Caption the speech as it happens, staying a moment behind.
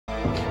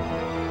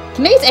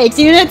Can I use eggs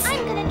units?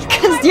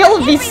 Because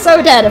you'll be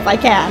so dead if I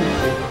can.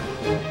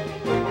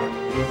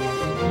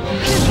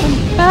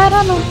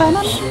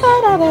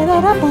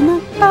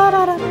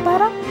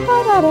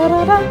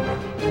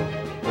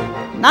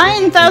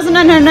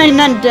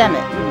 9,999 damn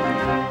it.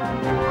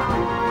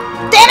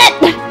 Damn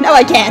it! No,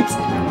 I can't.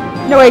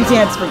 No eggs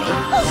units for me.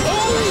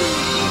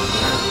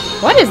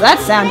 What is that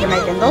sound you're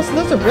making? Those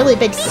are really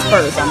big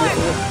spurs on your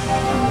feet.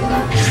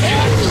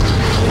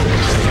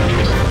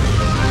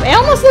 They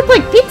almost look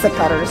like pizza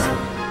cutters.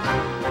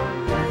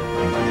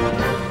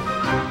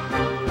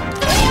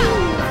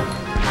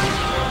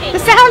 The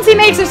sounds he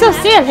makes are so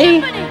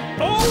silly.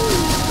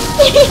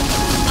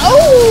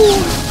 Oh!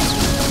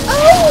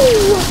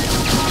 Oh!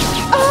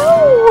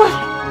 Oh!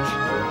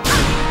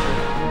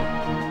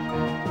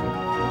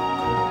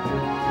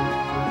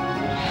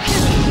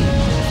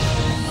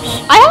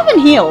 I haven't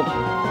healed.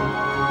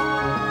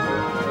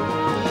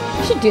 I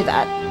should do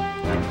that.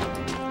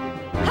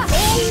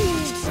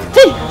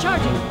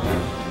 Charging.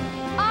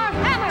 Our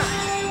hammer.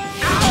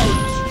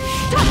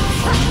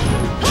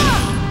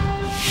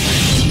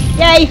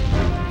 Yay!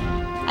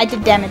 I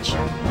did damage.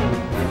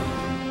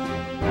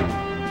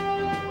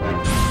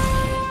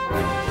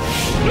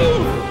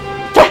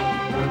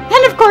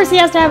 And of course he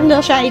has to have a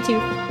little shiny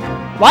tooth.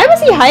 Why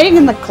was he hiding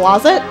in the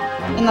closet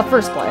in the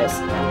first place?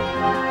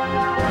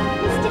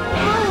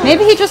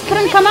 Maybe he just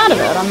couldn't come out of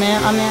it. I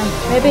mean,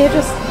 maybe he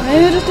just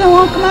didn't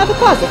want to come out of the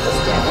closet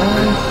just yet.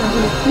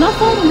 Not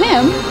fault of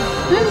him.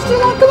 He just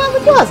didn't want to come out of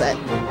the closet.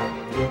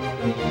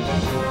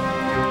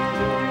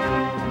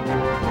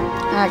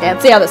 Okay,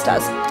 let's see how this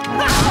does.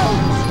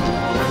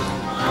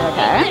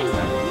 Okay.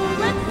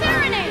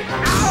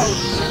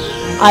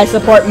 I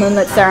support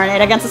Moonlit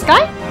Serenade against this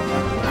guy.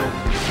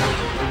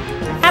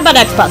 How about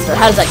X-Buster?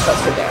 How does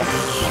X-Buster do?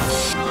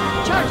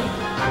 Charging.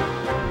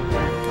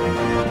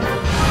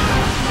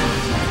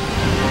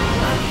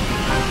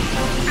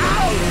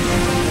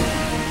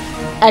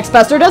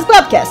 X-Buster does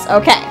Glove Kiss.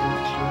 Okay.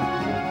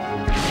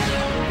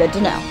 Good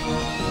to know.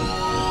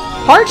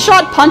 Hard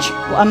Shot Punch.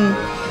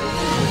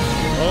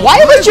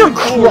 Why was your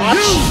crotch?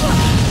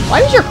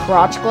 Why was your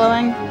crotch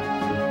glowing?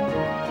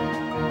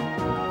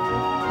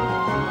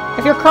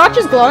 If your crotch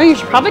is glowing, you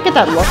should probably get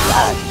that looked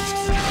at.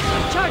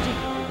 Charging.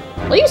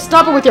 Will you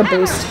stop it with your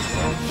boost?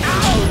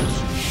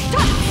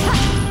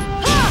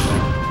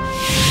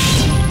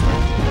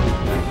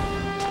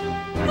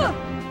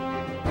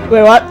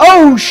 Wait, what?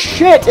 Oh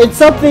shit! It's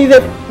something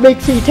that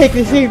makes me take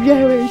the same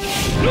damage.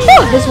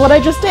 Oh, this is what I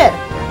just did.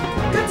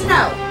 Good to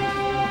know.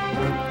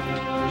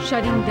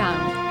 Shutting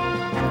down.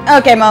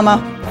 Okay,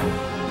 Momo.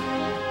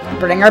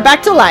 Bring her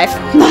back to life.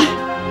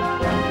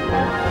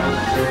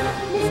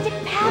 Mystic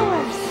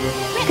powers.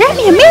 Grant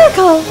me a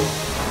miracle!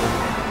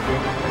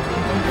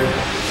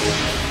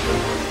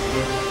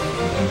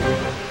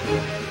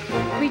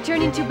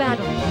 Returning to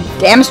battle.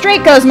 Damn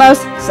straight, KOS-MOS.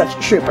 Such a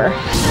trooper.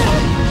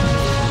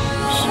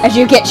 As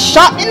you get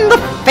shot in the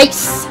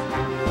face.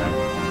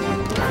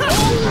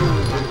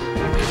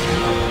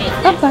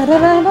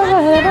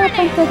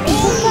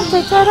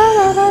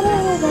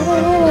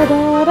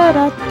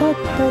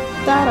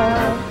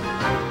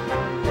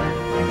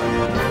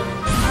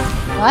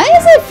 Why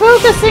is it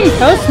focusing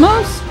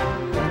KOS-MOS?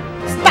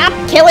 Stop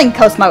killing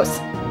KOS-MOS.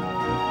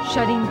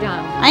 Shutting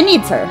down. I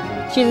need her.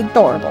 She's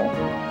adorable.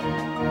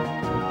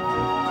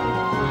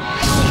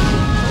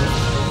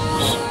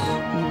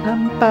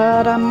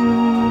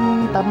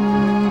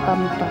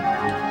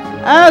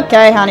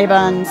 Okay, honey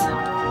buns.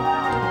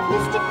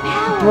 Mystic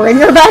powers. Bring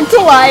her back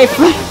to life.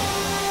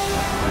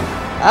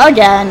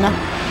 Again.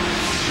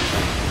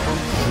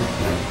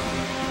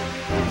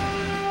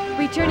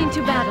 Returning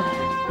to battle.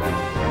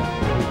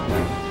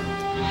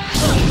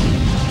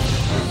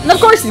 And of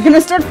course he's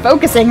gonna start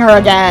focusing her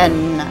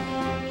again.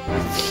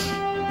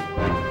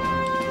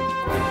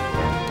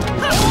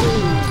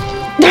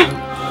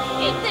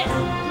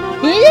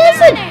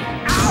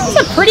 He's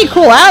a pretty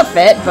cool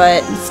outfit,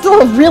 but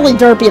still really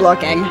derpy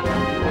looking.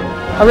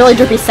 Or really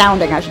derpy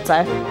sounding, I should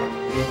say.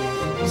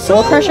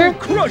 Soul Crusher?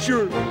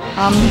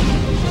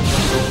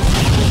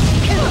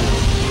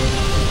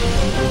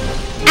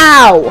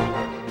 Ow!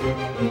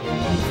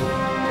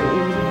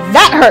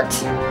 That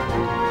hurt!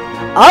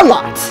 A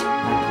lot!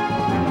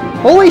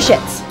 Holy shit!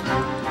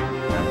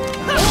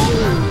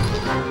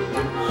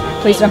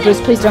 Please don't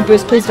boost, please don't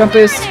boost, please don't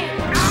boost!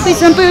 Please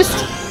don't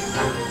boost!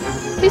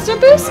 Please don't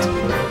boost!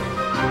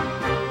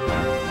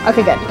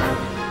 Okay, good.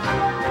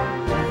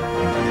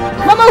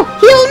 Momo,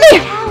 heal me!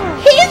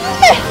 Heal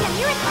me!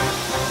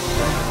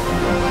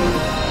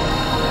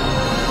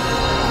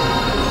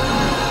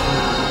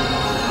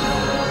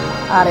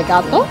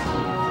 Arigato.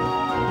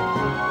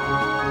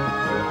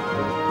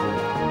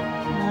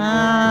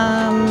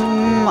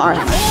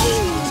 Alright.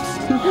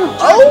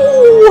 Oh!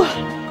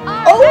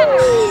 Oh!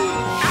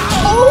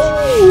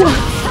 Oh!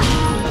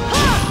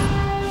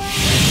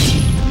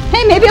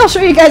 Hey, maybe I'll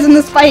show you guys in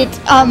this fight,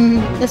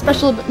 the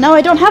special... No,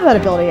 I don't have that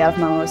ability out of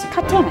Momo's.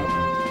 God damn it.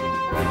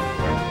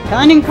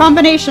 Finding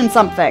combination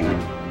something.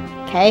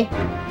 Okay.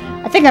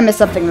 I think I missed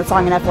something in the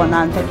song in F1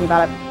 now I'm thinking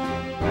about it.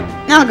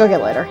 I'll go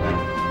get later.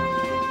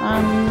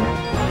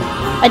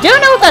 I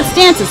don't know what that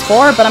stance is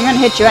for, but I'm gonna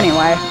hit you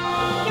anyway.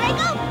 Here I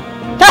go!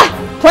 Ha!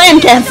 Plan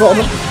cancelled!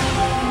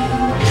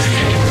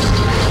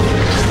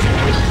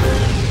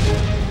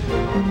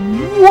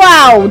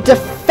 Wow!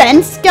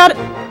 Defense got...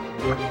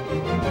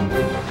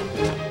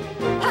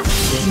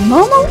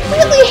 Momo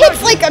really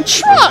hits like a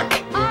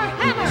truck! Our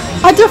hammer!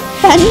 A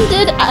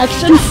defended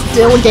action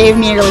still gave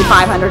me nearly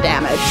 500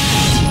 damage.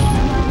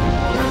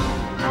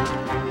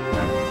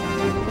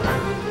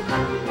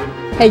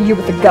 Hey, you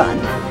with the gun.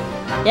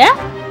 Yeah?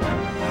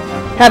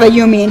 How about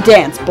you and me and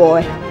dance,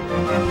 boy?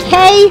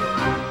 Okay.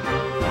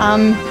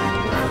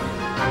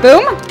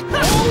 Boom?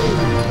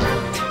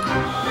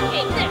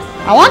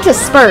 I want his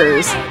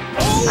spurs.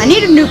 I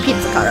need a new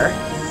pizza cutter.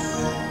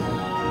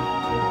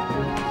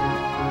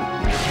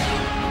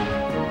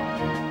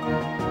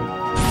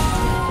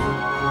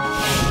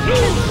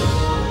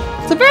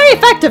 It's a very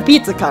effective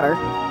pizza cutter.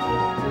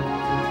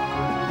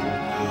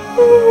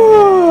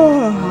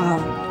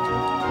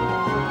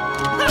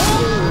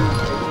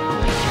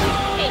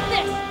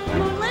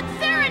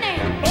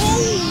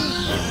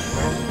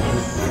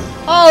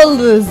 All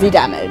the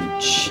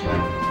damage.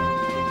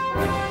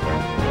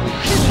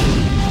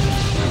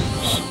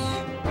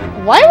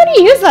 Why would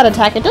he use that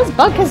attack? It does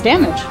bug his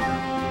damage.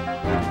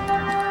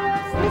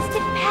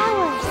 Mystic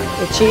powers.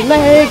 Itchy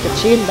leg,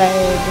 itchy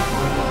leg.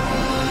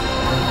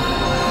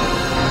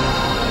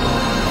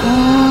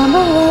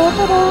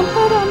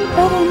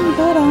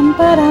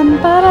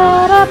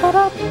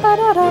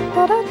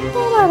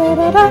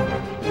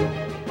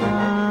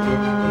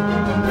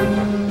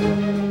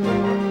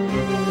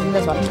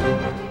 This one.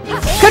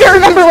 Couldn't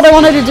remember what I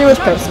wanted to do with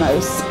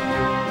KOS-MOS.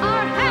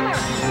 Our hammer!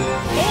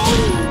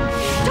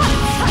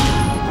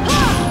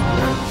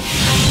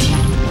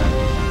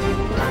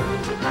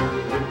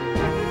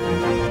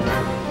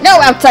 No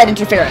outside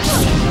interference.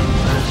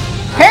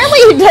 Apparently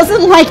he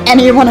doesn't like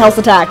anyone else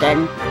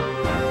attacking.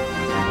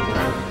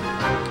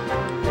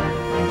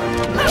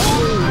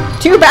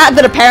 Too bad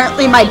that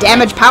apparently my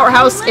damage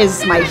powerhouse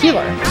is my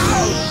healer.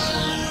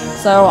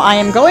 So I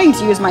am going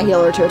to use my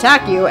healer to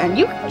attack you, and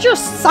you can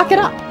just suck it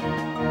up.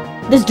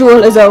 This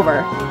duel is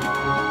over.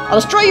 I'll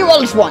destroy you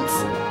all at once.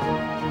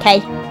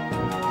 Okay.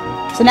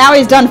 So now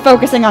he's done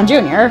focusing on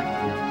Junior.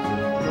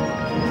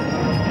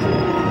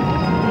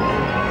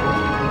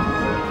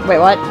 Wait,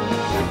 what?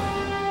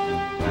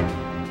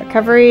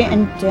 Recovery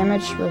and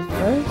damage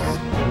reversed?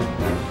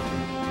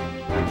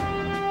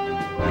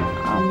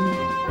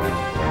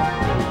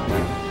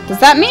 Does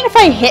that mean if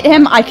I hit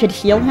him, I could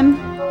heal him?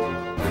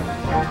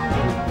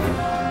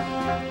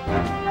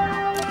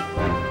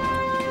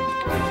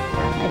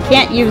 I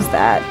can't use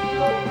that.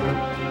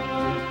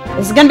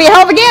 This is gonna be a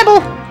hell of a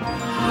gamble!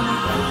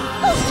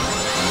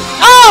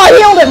 Oh, I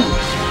healed him!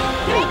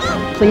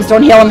 Please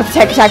don't heal him with the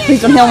tech attack,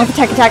 please don't heal him with the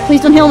tech attack,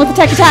 please don't heal him with the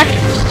tech attack!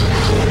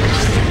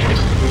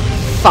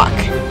 Fuck.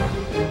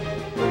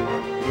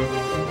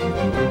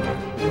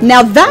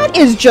 Now that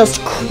is just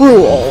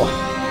cruel.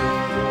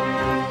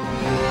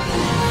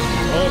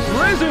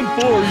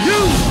 For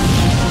you.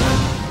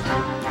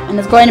 And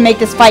it's going to make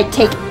this fight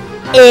take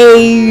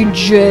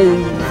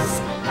ages.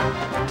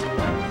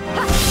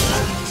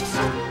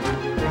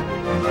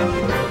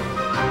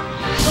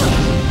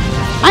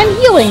 I'm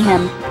healing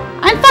him.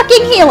 I'm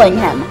fucking healing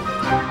him.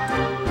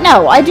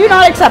 No, I do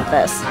not accept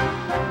this.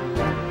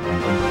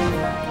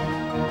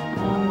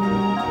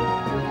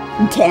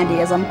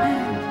 Dandyism.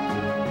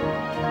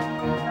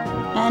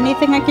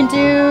 Anything I can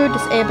do?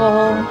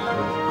 Disable.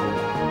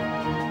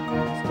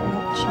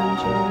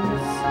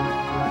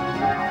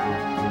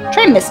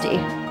 Try Misty.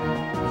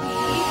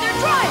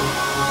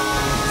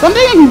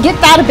 Something I can get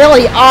that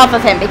ability off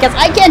of him, because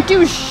I can't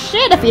do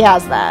shit if he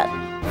has that.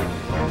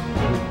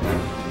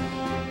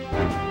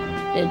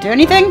 Did it do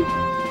anything?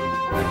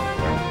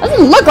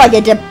 Doesn't look like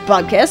it did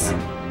Bug Kiss.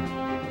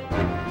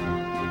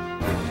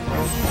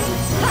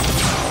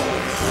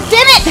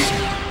 Damn it!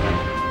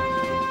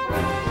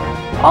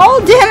 All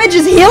damage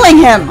is healing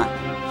him!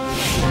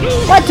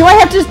 What, do I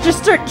have to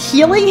just start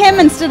healing him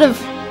instead of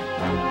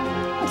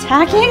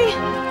attacking?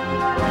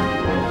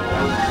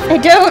 I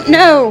don't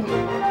know.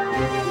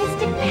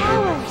 Mystic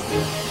powers.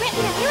 Grant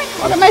me a miracle.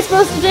 What am I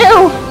supposed to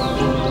do?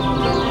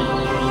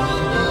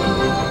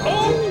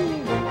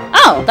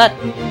 Oh, that...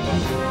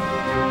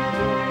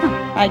 Huh,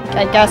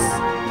 I guess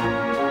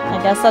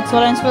that's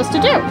what I'm supposed to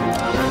do.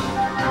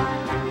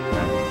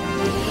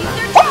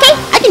 Okay,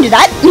 I can do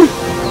that.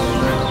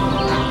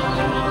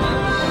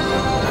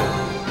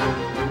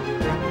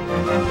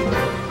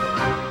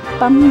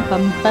 Bum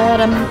bum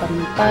ba-dum bum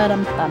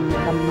ba-dum bum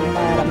bum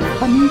ba-dum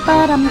bum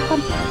ba-dum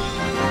bum.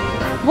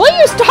 Will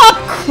you stop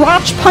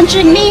crotch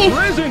punching me?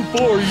 Present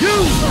for you.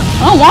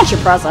 I don't want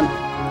your present.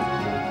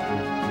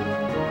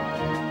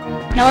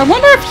 Now I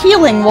wonder if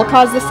healing will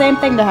cause the same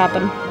thing to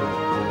happen.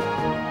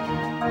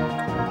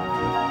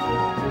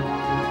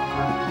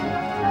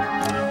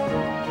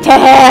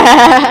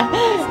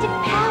 Mystic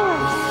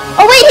powers.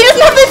 Oh wait, he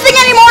doesn't have this thing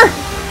anymore!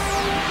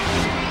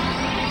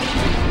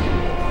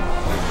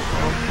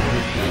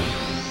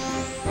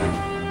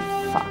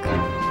 Fuck.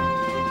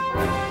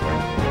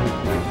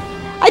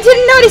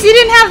 didn't notice you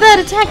didn't have that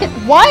attack.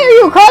 Why are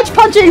you crouch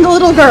punching the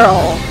little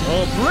girl?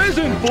 A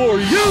present for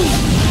you!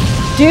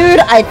 Dude,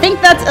 I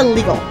think that's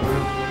illegal.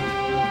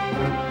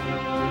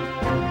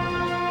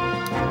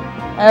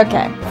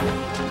 Okay.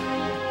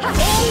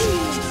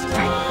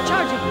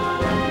 Charging.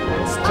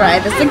 Let's try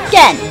this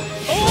again.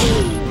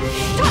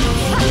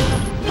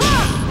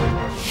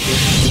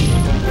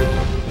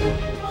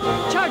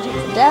 Charging.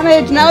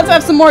 Damage. Now let's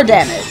have some more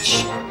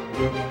damage.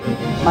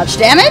 Much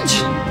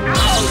damage?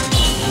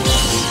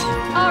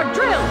 Our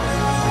drill.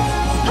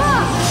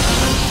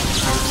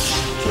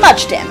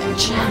 Much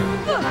damage.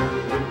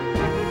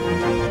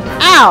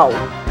 Ow!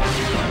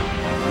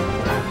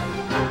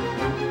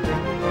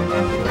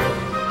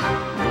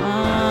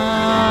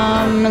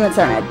 Let's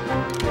serenade.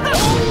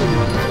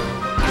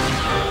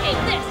 Take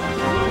this.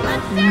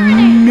 Let's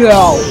serenade.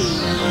 No!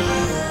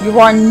 You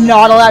are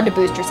not allowed to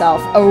boost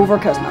yourself over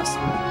KOS-MOS.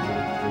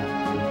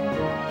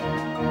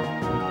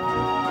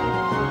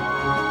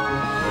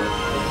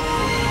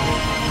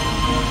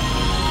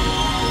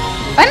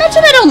 I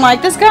mentioned I don't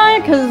like this guy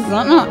because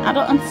I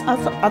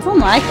don't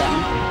like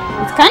him.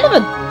 He's kind of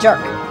a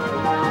jerk.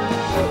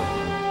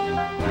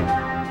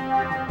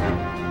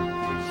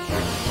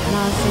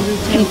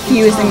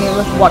 Confusing me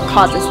with what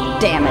causes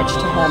damage to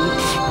him.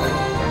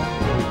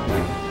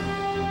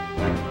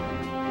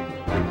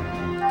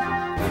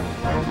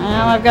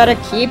 Now I've got to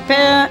keep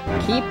the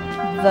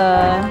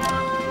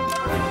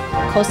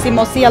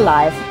KOS-MOS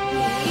alive.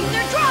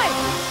 Ether drive.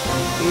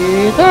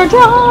 Ether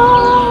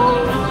drive.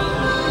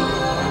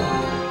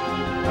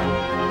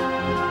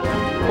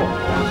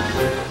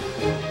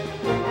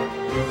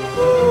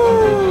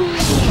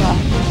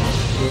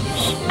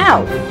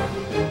 Ow!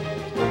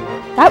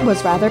 That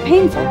was rather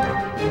painful.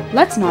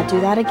 Let's not do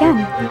that again.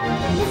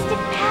 Mystic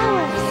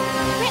powers.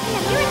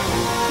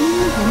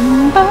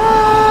 Written a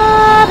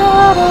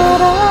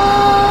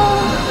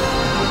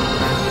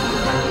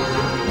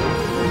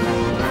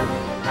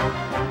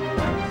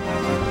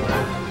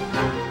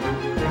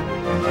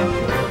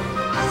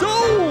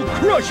Soul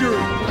Crusher!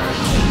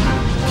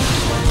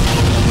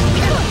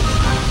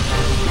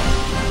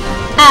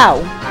 Ow!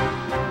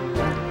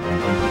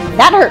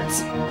 That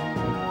hurts.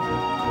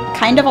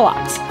 Kind of a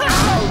lot.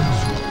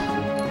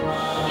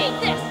 Take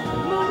this.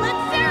 Moonlit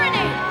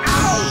serenade.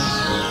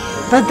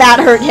 But that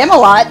hurt him a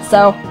lot,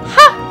 so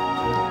ha!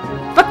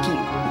 Fuck you.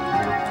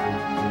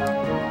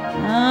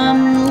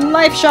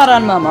 Life shot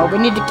on Momo. We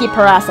need to keep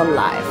her ass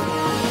alive.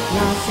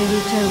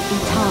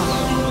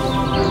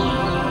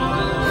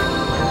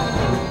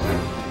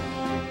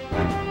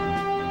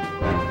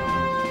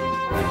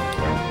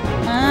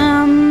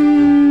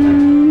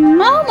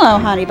 Momo,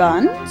 honey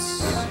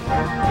buns.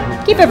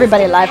 Keep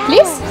everybody alive,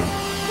 please.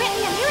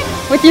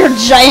 With your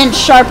giant,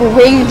 sharp,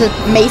 winged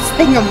mace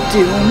thing of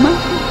doom.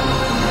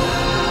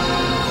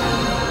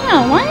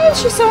 Yeah, why is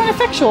she so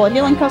ineffectual at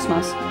healing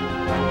KOS-MOS?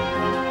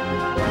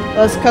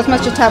 Does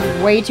KOS-MOS just have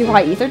way too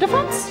high ether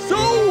defense?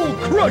 Soul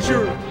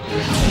Crusher!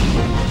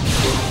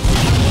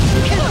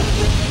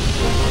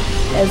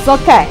 It's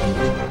okay.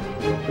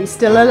 We're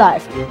still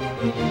alive.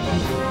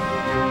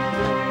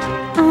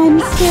 I'm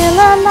still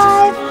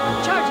alive.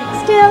 Charging.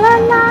 Still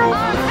alive.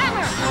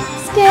 Hammer.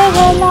 Still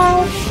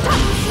alive.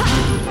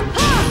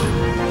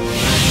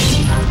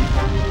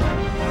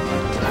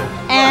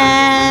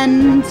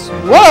 And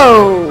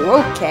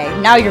whoa! Okay,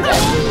 now you're dead.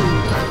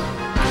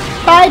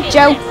 Bye,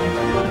 Joe.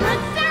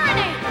 Moonlit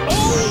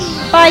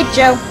serenade. Bye,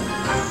 Joe.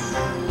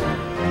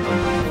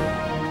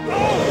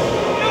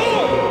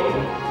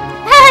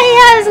 He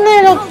has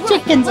little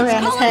chickens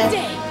around his head.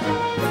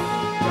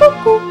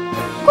 Cuckoo,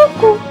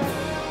 cuckoo,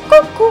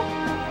 cuckoo.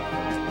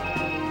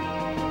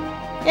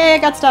 Yay, I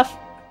got stuff.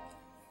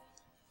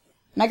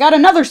 And I got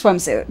another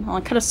swimsuit. Well,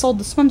 I could have sold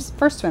the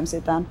first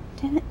swimsuit then.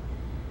 Damn it.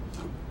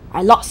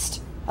 I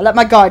lost. I let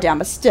my guard down,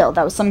 but still,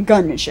 that was some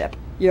gunmanship.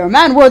 You're a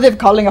man worthy of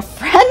calling a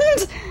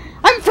friend?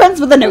 I'm friends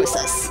with the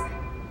Gnosis.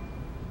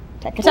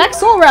 Tech Attack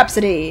Soul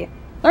Rhapsody.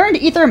 Learn to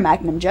Ether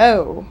Magnum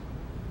Joe.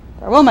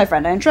 Farewell, my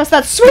friend. I entrust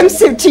that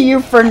swimsuit to you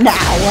for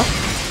now.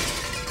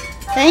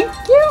 Thank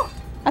you.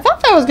 I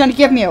thought that was going to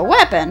give me a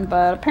weapon,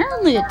 but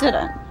apparently it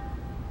didn't.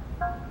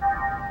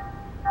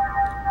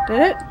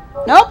 Did it?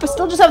 Nope, I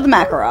still just have the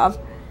Makarov.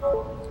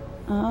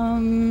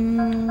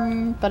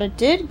 But it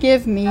did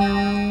give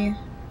me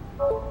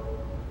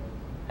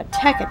a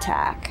tech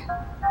attack.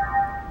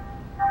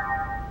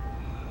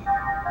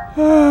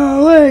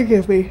 What did it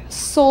give me?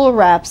 Soul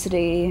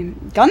Rhapsody.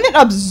 Gun that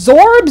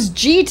absorbs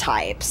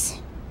G-types.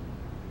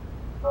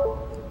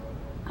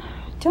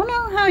 Don't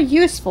know how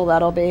useful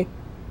that'll be.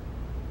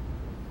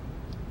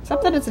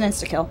 Except that it's an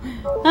insta-kill.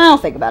 I'll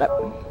think about it.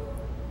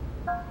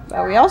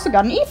 But we also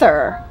got an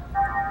ether.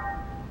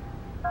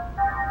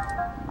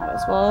 Might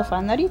as well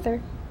find that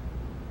ether.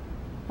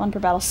 One per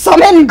battle.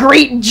 Summon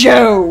Great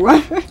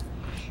Joe!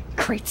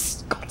 Great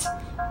Scott.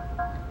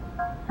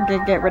 We're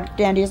gonna get rid of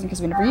Dandyism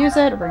because we never use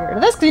it. We're gonna get rid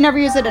of this because we never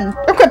use it. And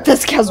equip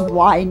this because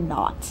why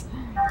not?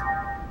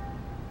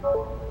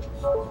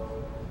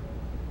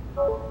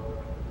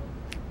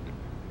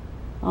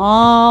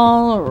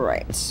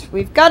 Alright,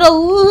 we've got a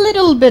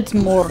little bit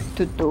more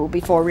to do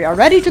before we are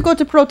ready to go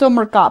to Proto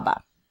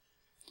Merkaba.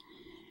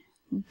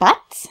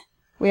 But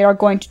we are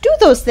going to do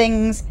those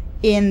things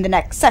in the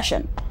next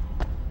session.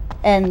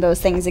 And those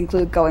things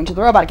include going to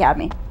the Robot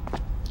Academy.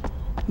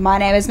 My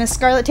name is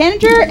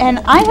MissScarletTanager, and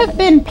I have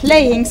been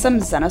playing some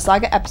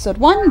Xenosaga Episode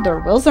 1, Der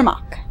Will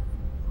Zermatt.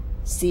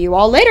 See you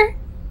all later!